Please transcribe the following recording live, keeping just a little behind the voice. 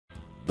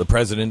the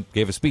president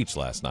gave a speech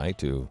last night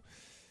to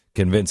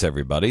convince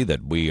everybody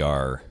that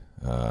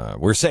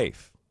we're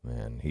safe,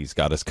 and he's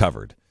got us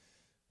covered,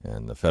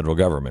 and the federal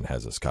government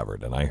has us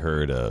covered. And I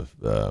heard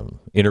an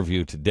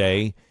interview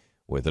today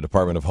with the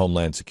Department of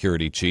Homeland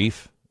Security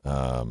chief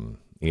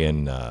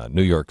in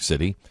New York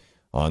City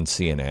on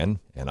CNN,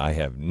 and I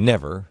have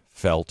never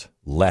felt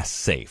less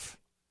safe.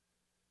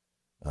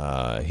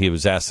 He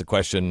was asked the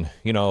question,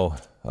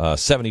 74%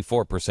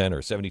 or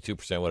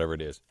 72%, whatever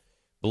it is,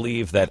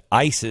 believe that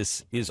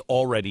ISIS is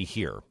already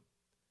here.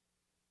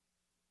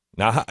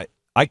 Now,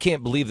 I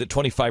can't believe that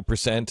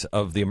 25%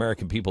 of the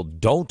American people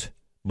don't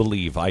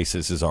believe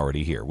ISIS is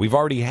already here. We've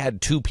already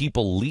had 2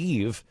 people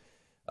leave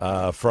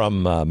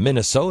from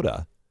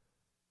Minnesota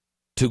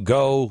to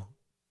go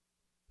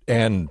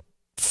and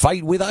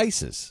fight with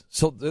ISIS.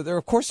 So,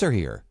 of course, they're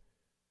here.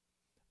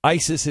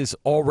 ISIS has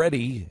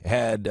already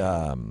had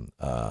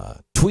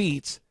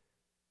tweets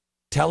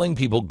telling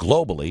people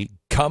globally,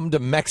 come to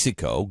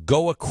Mexico,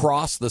 go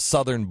across the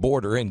southern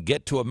border, and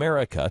get to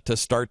America to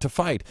start to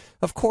fight.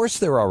 Of course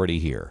they're already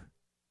here.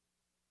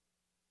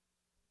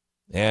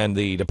 And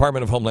the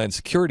Department of Homeland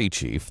Security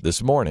chief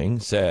this morning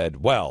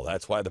said, well,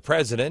 that's why the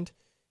president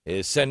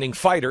is sending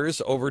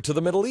fighters over to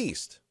the Middle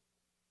East.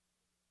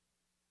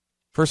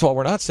 First of all,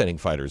 we're not sending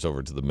fighters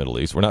over to the Middle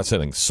East. We're not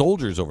sending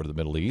soldiers over to the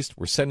Middle East.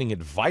 We're sending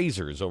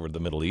advisors over to the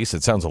Middle East.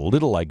 It sounds a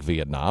little like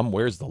Vietnam.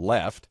 Where's the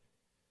left?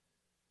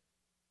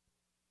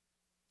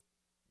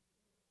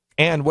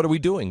 And what are we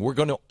doing? We're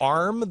going to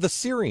arm the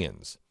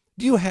Syrians.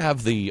 Do you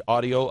have the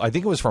audio? I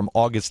think it was from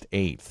August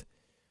 8th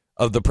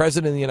of the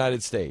President of the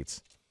United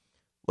States.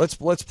 Let's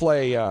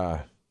play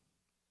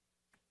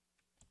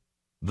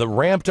the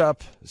ramped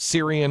up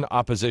Syrian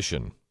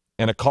opposition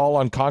and a call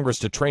on Congress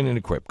to train and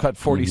equip. Cut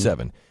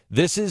 47. Mm-hmm.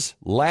 This is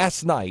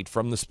last night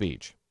from the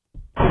speech.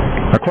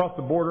 Across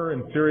the border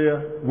in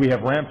Syria, we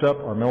have ramped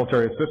up our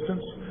military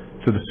assistance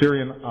to the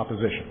Syrian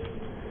opposition.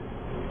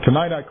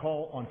 Tonight I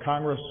call on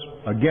Congress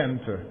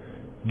again to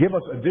give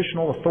us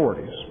additional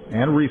authorities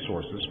and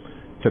resources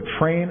to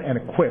train and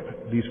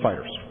equip these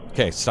fighters.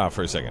 Okay, stop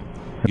for a second.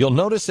 You'll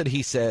notice that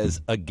he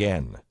says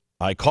again.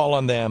 I call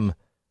on them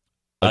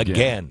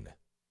again.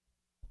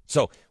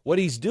 So what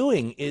he's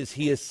doing is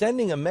he is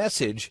sending a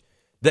message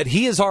that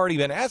he has already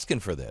been asking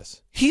for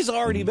this. He's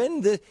already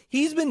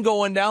he's been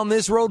going down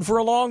this road for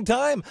a long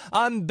time.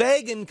 I'm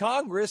begging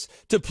Congress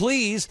to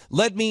please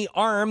let me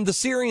arm the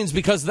Syrians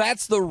because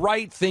that's the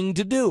right thing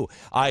to do.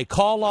 I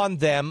call on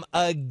them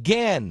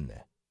again.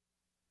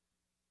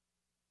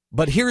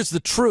 But here's the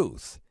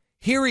truth.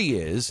 Here he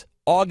is,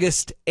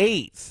 August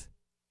 8th,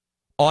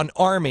 on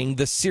arming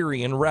the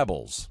Syrian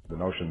rebels. The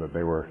notion that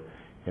they were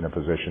in a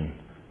position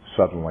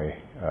suddenly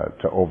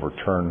to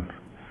overturn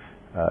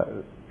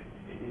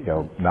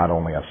not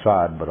only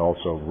Assad, but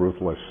also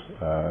ruthless,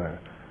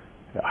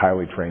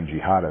 highly trained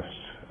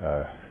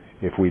jihadists,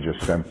 if we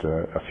just sent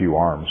a few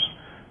arms,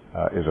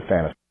 is a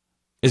fantasy.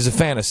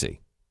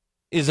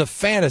 Is a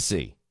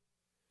fantasy.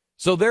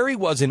 So there he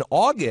was in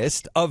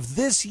August of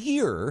this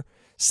year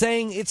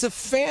saying it's a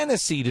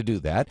fantasy to do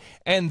that.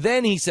 And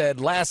then he said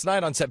last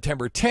night on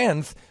September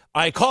 10th,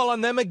 I call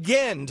on them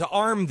again to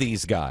arm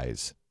these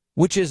guys.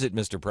 Which is it,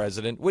 Mr.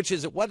 President? Which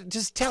is it? What?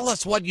 Just tell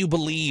us what you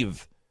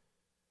believe.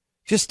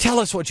 Just tell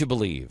us what you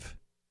believe.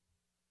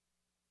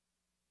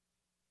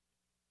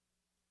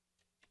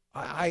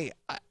 I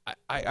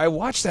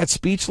watched that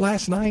speech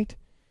last night,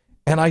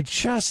 and I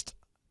just...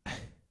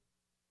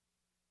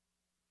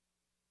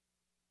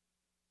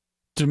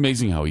 It's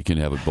amazing how he can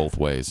have it both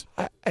ways.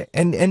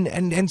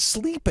 And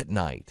sleep at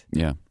night.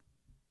 Yeah.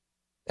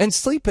 And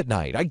sleep at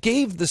night. I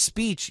gave the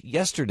speech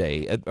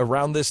yesterday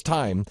around this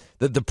time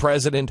that the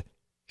president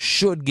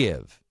should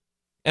give.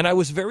 And I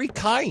was very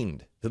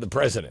kind to the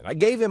president. I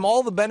gave him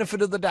all the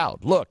benefit of the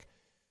doubt. Look,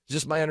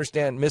 just my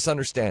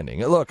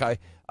misunderstanding. Look, I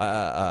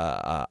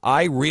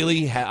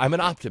really I'm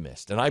an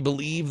optimist, and I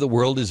believe the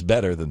world is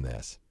better than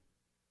this.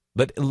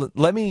 But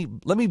let me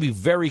be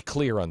very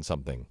clear on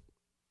something.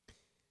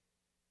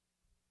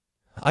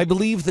 I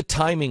believe the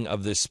timing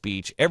of this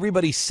speech.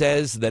 Everybody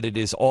says that it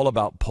is all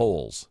about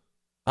polls.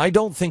 I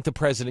don't think the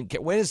president.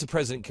 When has the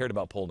president cared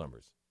about poll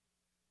numbers?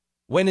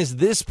 When has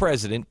this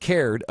president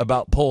cared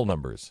about poll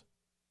numbers?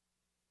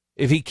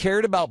 If he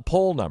cared about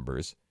poll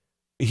numbers,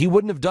 he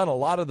wouldn't have done a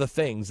lot of the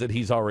things that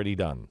he's already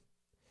done.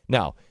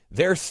 Now,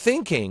 they're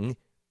thinking,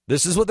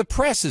 this is what the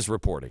press is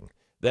reporting,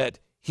 that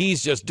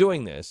he's just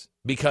doing this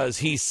because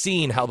he's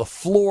seen how the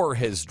floor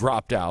has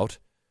dropped out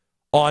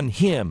on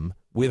him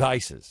with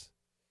ISIS.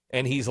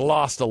 And he's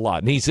lost a lot,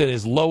 and he's at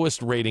his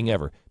lowest rating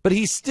ever. But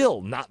he's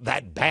still not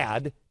that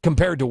bad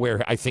compared to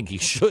where I think he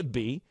should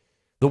be,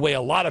 the way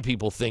a lot of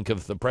people think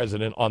of the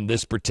president on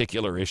this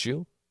particular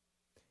issue.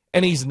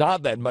 And he's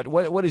not that much.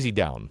 What is he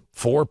down?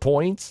 4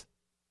 points?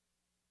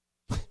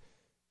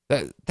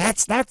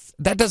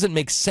 That doesn't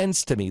make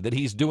sense to me that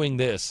he's doing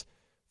this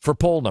for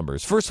poll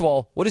numbers. First of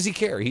all, what does he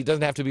care? He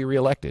doesn't have to be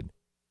reelected.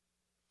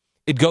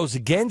 It goes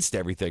against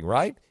everything,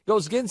 right? It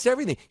goes against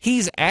everything.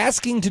 He's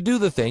asking to do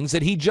the things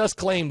that he just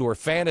claimed were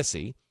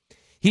fantasy.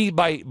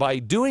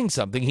 By doing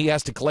something, he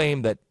has to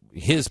claim that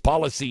his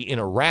policy in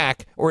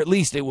Iraq, or at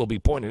least it will be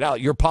pointed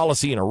out, your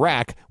policy in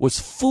Iraq was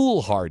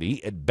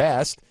foolhardy at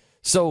best.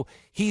 So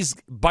he's,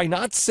 by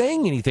not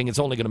saying anything, it's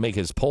only going to make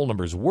his poll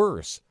numbers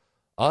worse.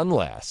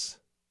 Unless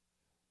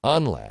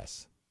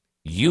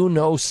you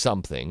know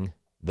something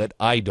that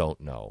I don't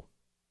know.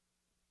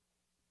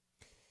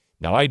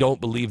 Now, I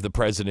don't believe the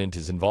president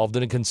is involved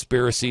in a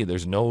conspiracy.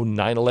 There's no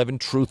 9/11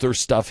 truther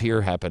stuff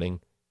here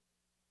happening.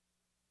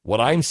 What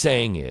I'm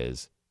saying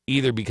is,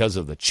 either because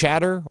of the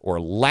chatter or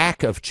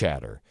lack of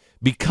chatter,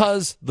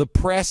 because the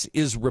press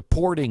is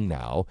reporting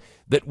now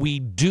that we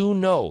do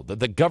know that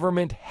the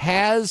government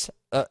has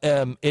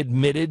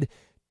admitted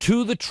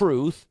to the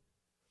truth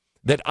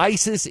that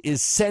ISIS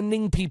is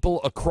sending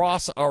people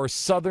across our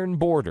southern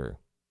border.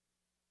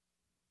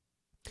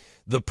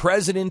 The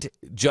president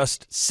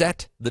just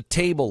set the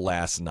table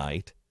last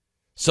night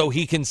so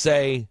he can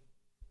say,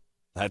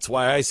 that's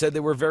why I said they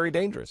were very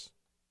dangerous.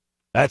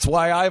 That's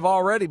why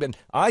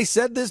I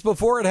said this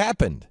before it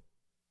happened.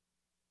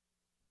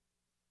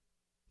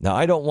 Now,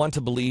 I don't want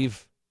to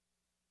believe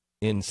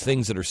in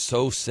things that are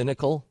so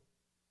cynical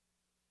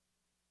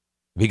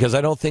because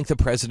I don't think the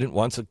president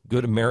wants a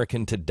good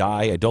American to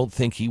die. I don't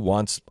think he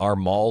wants our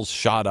malls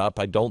shot up.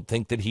 I don't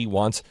think that he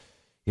wants,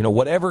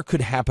 whatever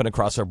could happen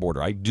across our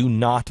border. I do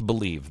not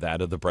believe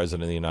that of the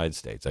president of the United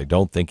States. I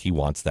don't think he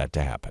wants that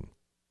to happen.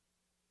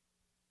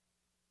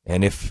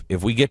 And if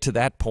we get to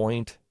that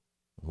point,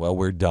 well,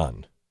 we're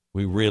done.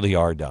 We really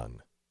are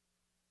done.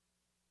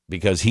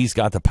 Because he's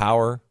got the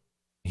power,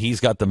 he's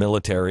got the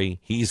military,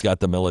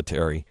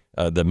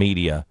 the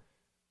media.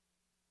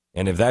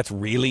 And if that's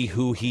really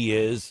who he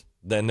is,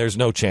 then there's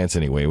no chance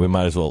anyway. We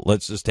might as well,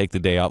 let's just take the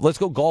day off. Let's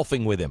go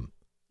golfing with him.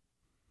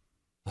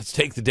 Let's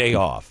take the day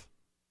off.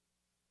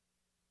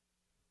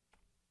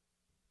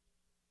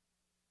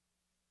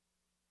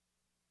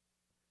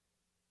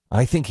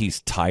 I think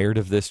he's tired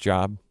of this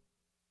job.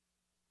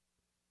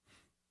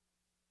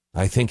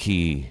 I don't think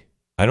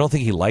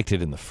he liked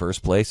it in the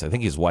first place. I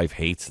think his wife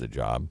hates the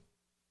job.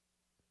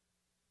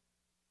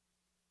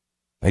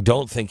 I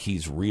don't think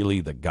he's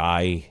really the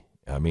guy.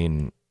 I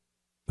mean,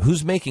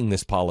 who's making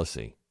this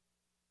policy?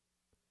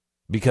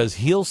 Because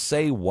he'll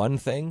say one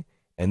thing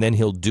and then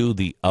he'll do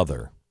the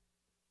other.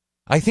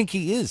 I think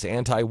he is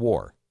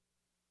anti-war.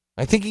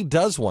 I think he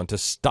does want to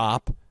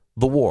stop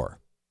the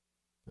war.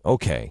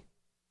 Okay.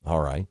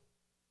 All right.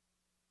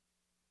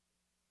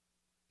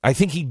 I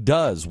think he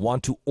does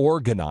want to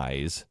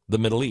organize the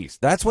Middle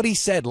East. That's what he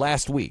said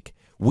last week.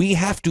 We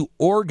have to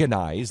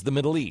organize the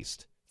Middle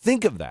East.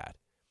 Think of that.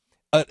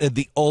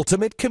 The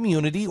ultimate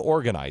community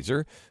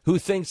organizer who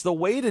thinks the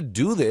way to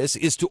do this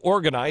is to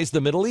organize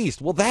the Middle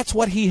East. Well, that's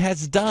what he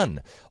has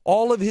done.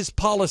 All of his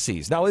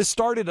policies. Now, this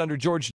started under George